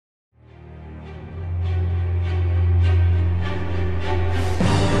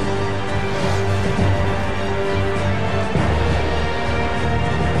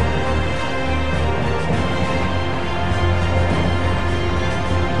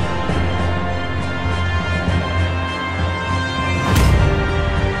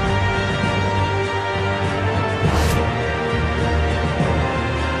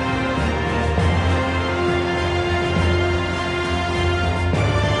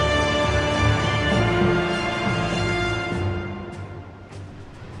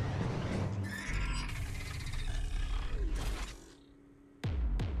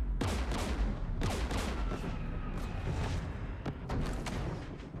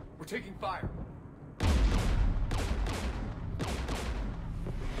taking fire.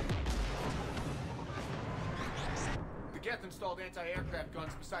 The Geth installed anti-aircraft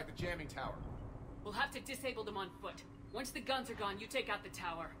guns beside the jamming tower. We'll have to disable them on foot. Once the guns are gone, you take out the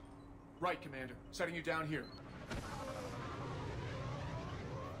tower. Right, Commander. Setting you down here.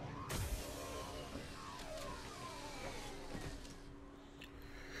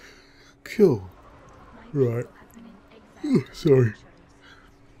 Cool. Right. Sorry.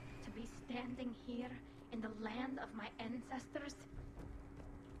 To be standing here in the land of my ancestors.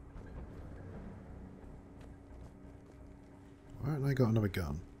 Why haven't I got another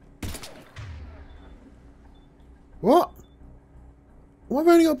gun? What? Why have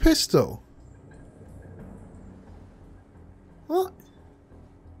I only got a pistol? What?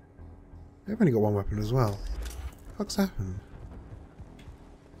 I've only got one weapon as well. What's happened?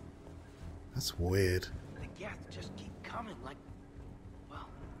 That's weird. The Geth just keep coming like, well,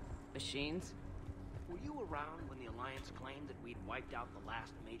 Machines? were you around when the Alliance claimed that we'd wiped out the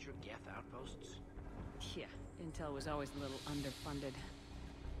last major Geth outposts? Yeah, Intel was always a little underfunded.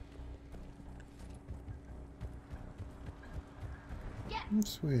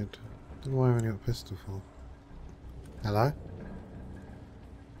 That's weird. Don't know why I've only got a pistol for. Hello?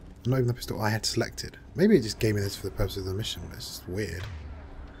 Not even the pistol I had selected. Maybe it just gave me this for the purpose of the mission, but it's just weird.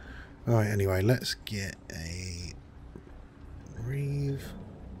 Alright, anyway, let's get a Reeve.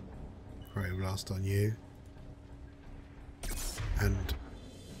 Right, blast on you. And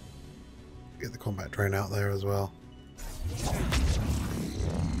get the combat drone out there as well.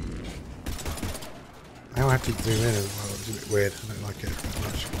 I have to zoom in as well, it's a bit weird. I don't like it that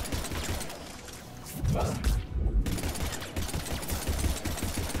much.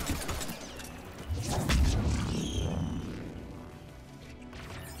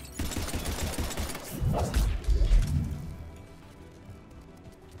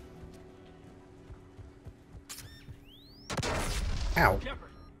 Ow.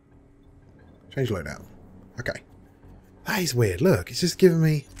 Change loadout. Okay. That is weird. Look, it's just giving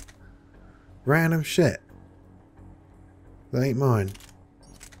me random shit. That ain't mine.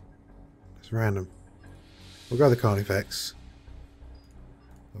 It's random. We'll go the card effects.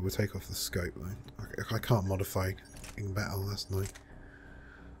 We'll take off the scope though. I can't modify in battle, that's annoying.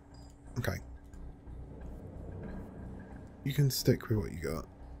 Okay. You can stick with what you got.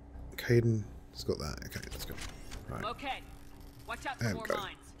 Caden's got that. Okay, let's go. Right. Okay. Watch out for There we more go.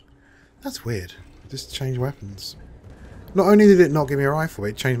 mines. That's weird. Just change weapons. Not only did it not give me a rifle,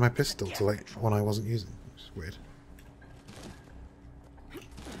 it changed my pistol to like one I wasn't using. Which is weird.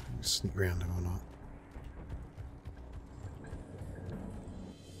 Sneak around him or not.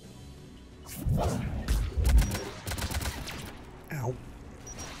 Ow.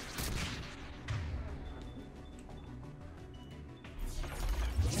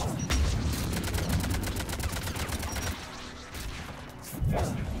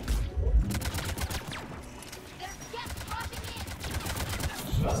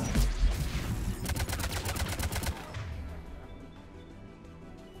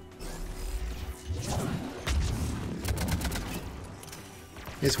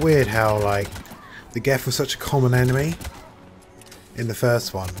 It's weird how, like, the Geth was such a common enemy in the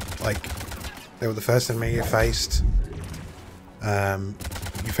first one. Like, they were the first enemy you faced. You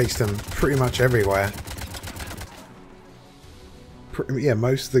faced them pretty much everywhere. Yeah,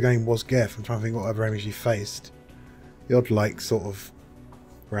 most of the game was Geth. I'm trying to think what other enemies you faced. The odd, like, sort of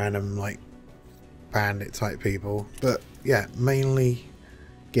random, like, bandit type people. But, yeah, mainly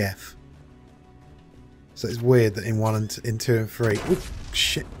Geth. So it's weird that in 1 and in 2 and 3, ooh,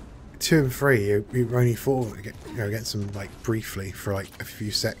 shit, 2 and 3 you only fought against them like briefly for like a few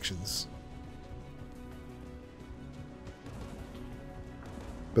sections.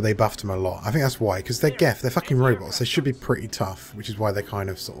 But they buffed them a lot. I think that's why, because they're Geth, they're fucking robots. They should be pretty tough, which is why they're kind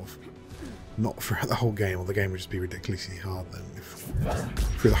of sort of not throughout the whole game, or the game would just be ridiculously hard then. If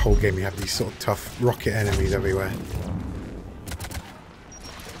through the whole game you have these sort of tough rocket enemies everywhere.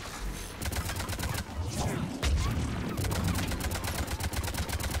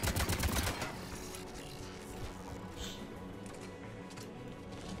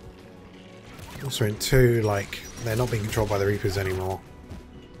 Also in 2, like, they're not being controlled by the Reapers anymore.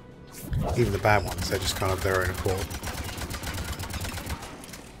 Even the bad ones, they're just kind of their own accord.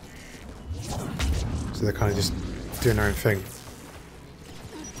 So they're kind of just doing their own thing.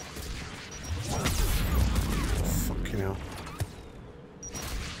 Fucking hell.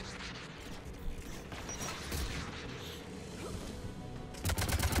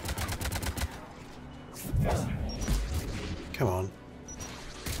 Come on.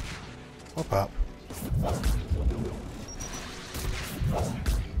 Hop up.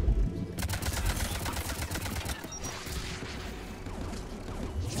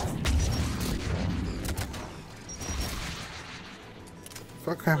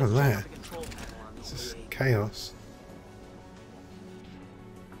 fuck happened there? The control panel on the It's just AA. chaos.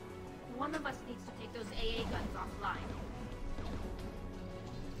 One of us needs to take those AA guns offline.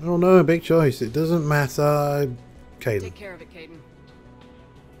 Oh no, big choice. It doesn't matter. Caden. Take care of it, Caden.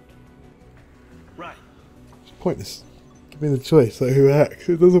 Right. It's pointless. Give me the choice, like who acts.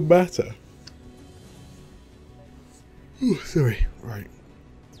 It doesn't matter. Ooh, sorry. Right.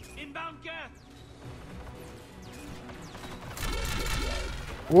 Inbound Geth.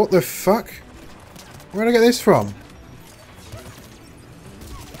 What the fuck? Where'd I get this from?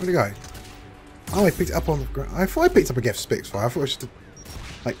 Where'd it go? Oh, I picked it up on the ground. I thought I picked up a Geth Spitfire. I thought it was just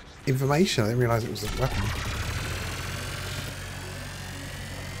like information. I didn't realise it was a weapon.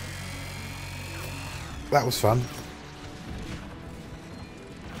 That was fun.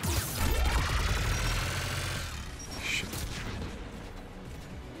 Shit.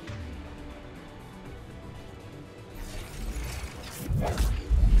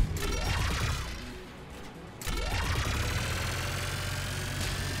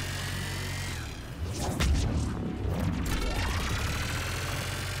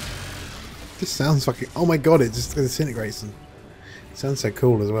 This sounds fucking... Oh my god, it just disintegrates and... It sounds so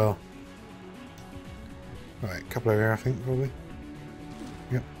cool as well. Right, a couple over here, I think, probably.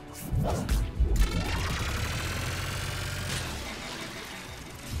 Yep. The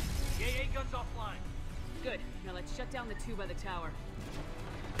AA guns offline. Good. Now let's shut down the two by the tower.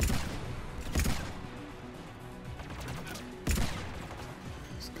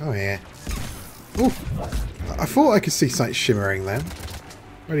 Let's go here. Ooh! I thought I could see something shimmering then.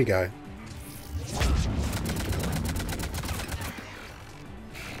 Where'd he go?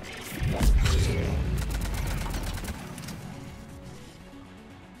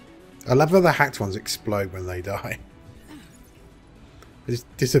 I love how the hacked ones explode when they die. They just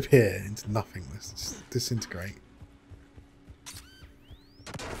disappear into nothingness. Just disintegrate.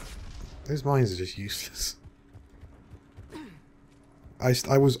 Those mines are just useless.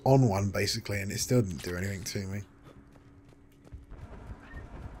 I was on one basically and it still didn't do anything to me.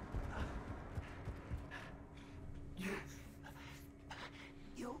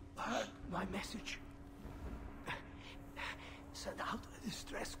 You heard my message. Send out a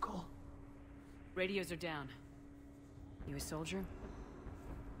distress call. Radios are down. You a soldier?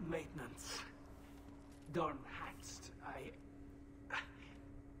 Maintenance. Darn hacks.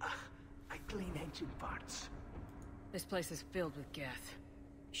 I clean engine parts. This place is filled with Geth.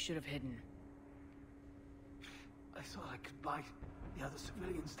 You should have hidden. I thought I could buy the other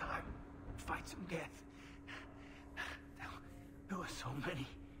civilians time. Fight some Geth. There were so many.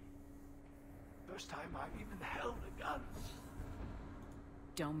 First time I've even held a gun.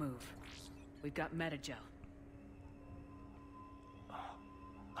 Don't move. We've got metagel. Oh,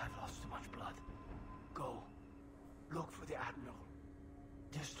 I've lost too much blood. Go. Look for the Admiral.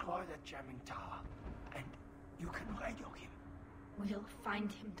 Destroy that jamming tower. And you can radio him. We'll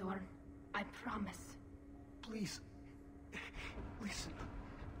find him, Dorn. I promise. Please. Listen.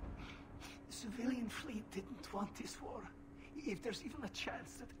 The civilian fleet didn't want this war. If there's even a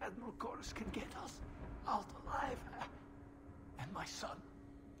chance that Admiral Chorus can get us out alive. And my son.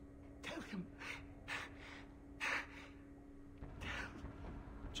 Tell him. Tell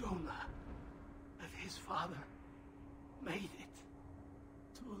Jonah that his father made it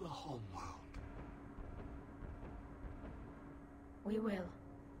to the home world. We will.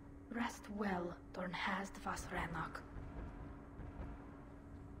 Rest well, Dorn Hast vas Rannoch.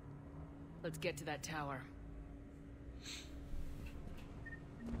 Let's get to that tower.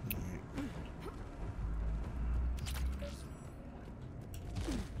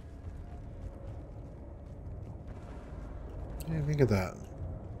 Yeah, think of that.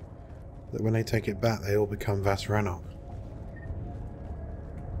 That when they take it back, they all become Vas Rannoch.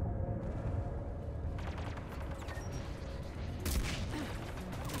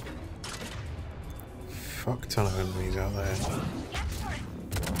 Fuck ton of enemies out there.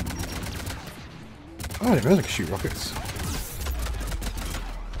 Oh, I didn't realize I could shoot rockets.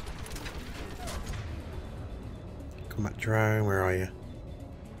 Combat drone, where are you?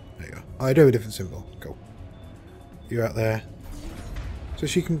 There you go. Oh, I do have a different symbol. Cool. You out there. So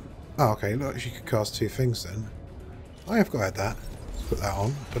she can... Oh, okay. Look, she could cast two things then. I have got to add that. Let's put that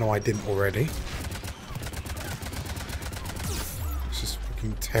on. Don't know why I didn't already. It's just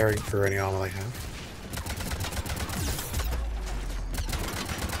fucking tearing through any armor they have.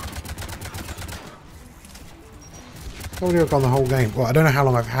 Probably have gone the whole game. Well, I don't know how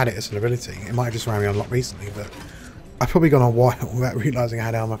long I've had it as an ability. It might have just randomly unlocked recently, but I've probably gone a while without realising I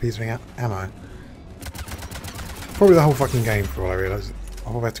had all my pieces of ammo. Probably the whole fucking game for all I realised.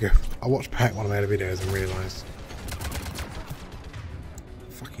 I'll have to go. I watched back one of my other videos and realised.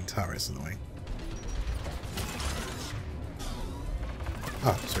 turrets in the way.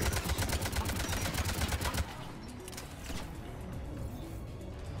 Oh, sweet.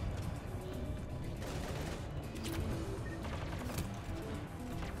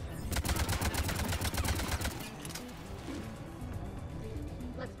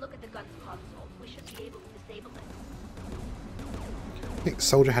 Let's look at the gun's console. We should be able to disable it. I think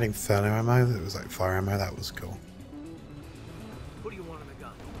Soldier had Inferno ammo. It was like fire ammo. That was cool. What do you want on the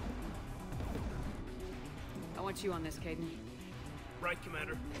gun? I want you on this, Caden. Right,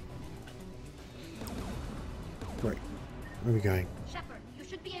 Commander. Right. Where are we going? Shepard, you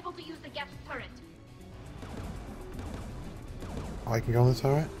should be able to use the gas turret. I can go on the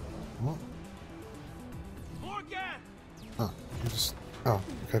turret? What? More gas! Oh, I'm just... Oh,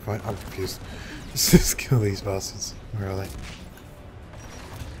 okay, fine. I'm confused. Let's just kill these bastards. Where are they?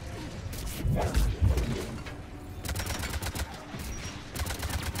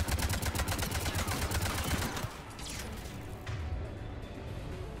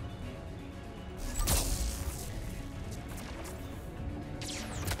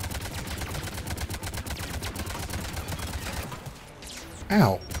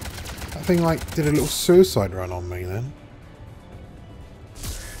 Ow! That thing like did a little suicide run on me then.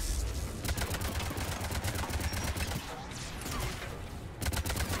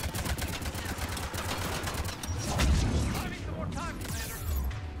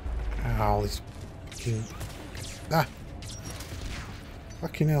 Ow, these fucking... Ah!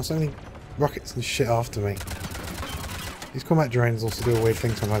 Fucking hell, so many rockets and shit after me. These combat drones also do a weird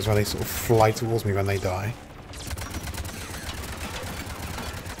thing sometimes where they sort of fly towards me when they die.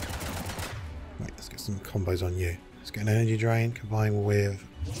 Wait, let's get some combos on you. Let's get an energy drain combined with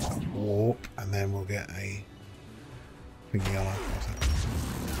a warp, and then we'll get a thingy on.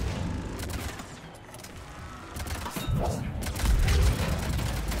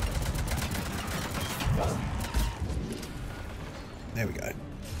 There we go.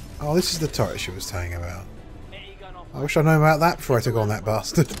 Oh, this is the turret she was telling about. I wish I'd known about that before I took on that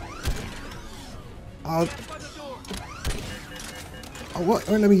bastard. Oh, what?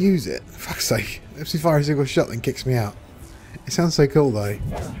 Won't let me use it. For fuck's sake. If she fires a single shot, then kicks me out. It sounds so cool, though.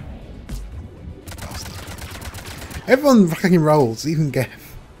 Bastard. Everyone fucking rolls, even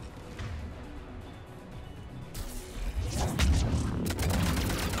Geff.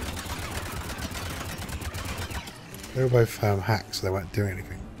 They were both hacked, so they weren't doing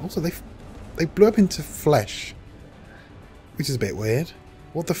anything. Also, they blew up into flesh, which is a bit weird.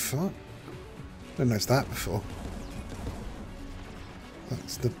 What the fuck? Didn't notice that before.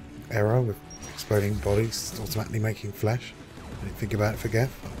 That's the error with exploding bodies automatically making flesh. I didn't think about it for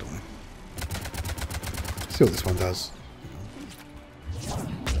Geff. I don't know. See what this one does.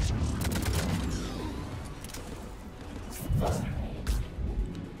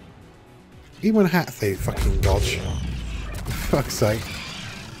 Even when Hat Thief fucking dodge. For fuck's sake.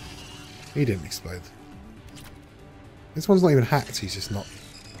 He didn't explode. This one's not even hacked, he's just not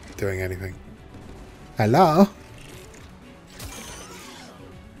doing anything. Hello?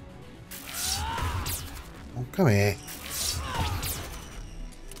 Oh, come here.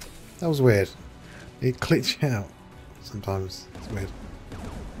 That was weird. He'd glitch out. Sometimes. It's weird.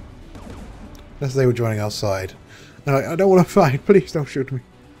 Unless they were joining our side. No, I don't want to fight. Please don't shoot me.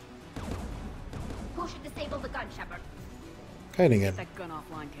 Who should disable the gun, Shepard? Caden again. Get that gun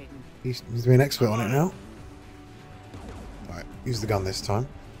offline, Caden. He's being an expert on it now. Alright, use the gun this time.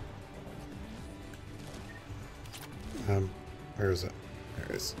 Where is it? There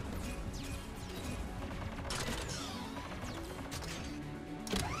it is.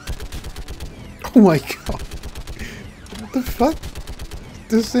 Oh my god! What the fuck?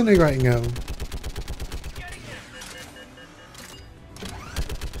 Disintegrating him.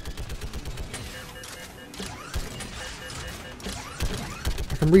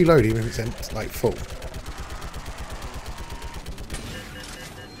 I can reload even if it's like full.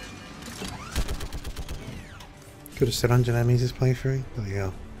 Could have said 100 enemies this playthrough. There you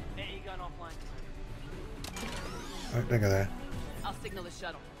go. Oh, don't go there. I'll signal the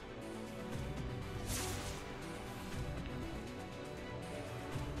shuttle.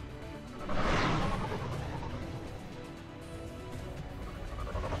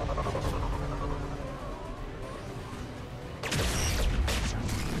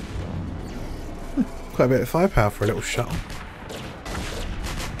 Quite a bit of firepower for a little shuttle.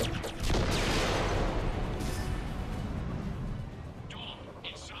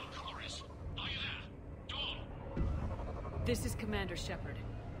 This is Commander Shepard.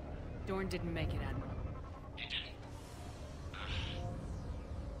 Dorn didn't make it, Admiral. He didn't?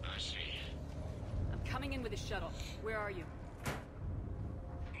 I see. I'm coming in with a shuttle. Where are you?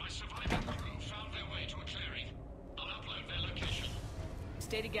 My Found their way to a clearing. I'll upload their location.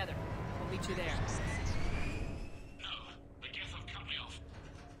 Stay together. We'll meet you there. No, the Geth have cut me off.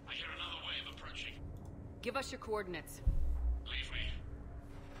 I hear another wave approaching. Give us your coordinates. Leave me.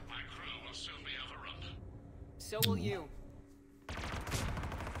 My crew will soon be overrun. So will you.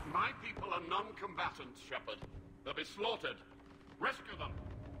 My people are non-combatants, Shepard. They'll be slaughtered. Rescue them.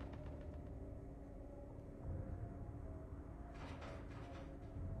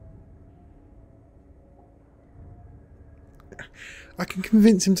 I can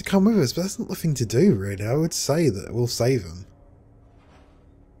convince him to come with us, but that's not the thing to do, really. I would say that we'll save him.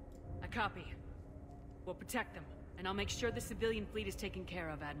 I copy. We'll protect them, and I'll make sure the civilian fleet is taken care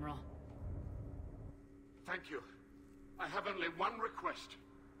of, Admiral. Thank you. I have only one request.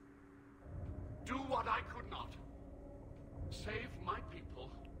 Do what I could not. Save my people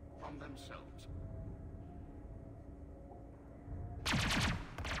from themselves.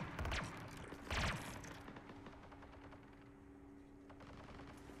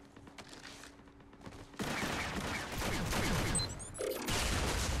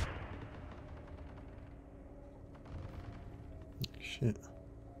 Shit.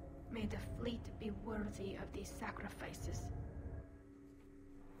 May the fleet be worthy of these sacrifices.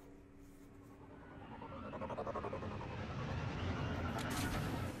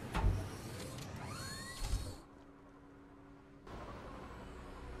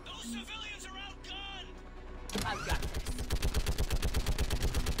 Those civilians are outgunned! I've got this.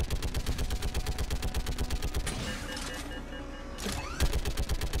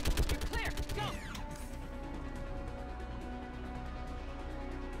 You're clear. Go!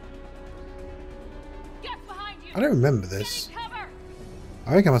 Get behind you! I don't remember this. Get in cover!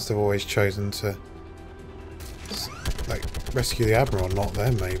 I think I must have always chosen to, like, rescue the Admiral, not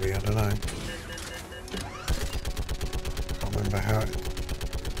them, maybe. I don't know. Can't remember how it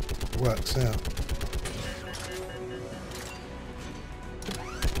works out.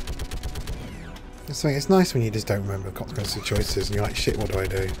 It's nice when you just don't remember the consequences of choices and you're like, shit, what do I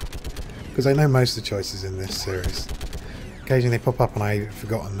do? Because I know most of the choices in this series. Occasionally they pop up and I've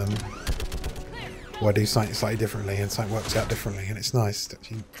forgotten them. Or I do something slightly differently and something works out differently, and it's nice to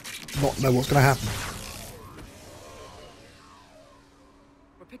actually not know what's going to happen.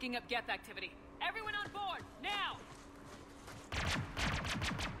 We're picking up Geth activity. Everyone on board, now!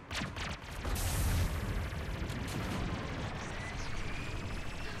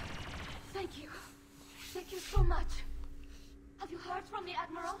 Thank you. Thank you so much. Have you heard from the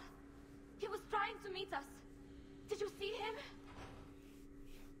Admiral? He was trying to meet us. Did you see him?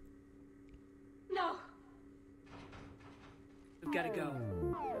 No. We've got to go.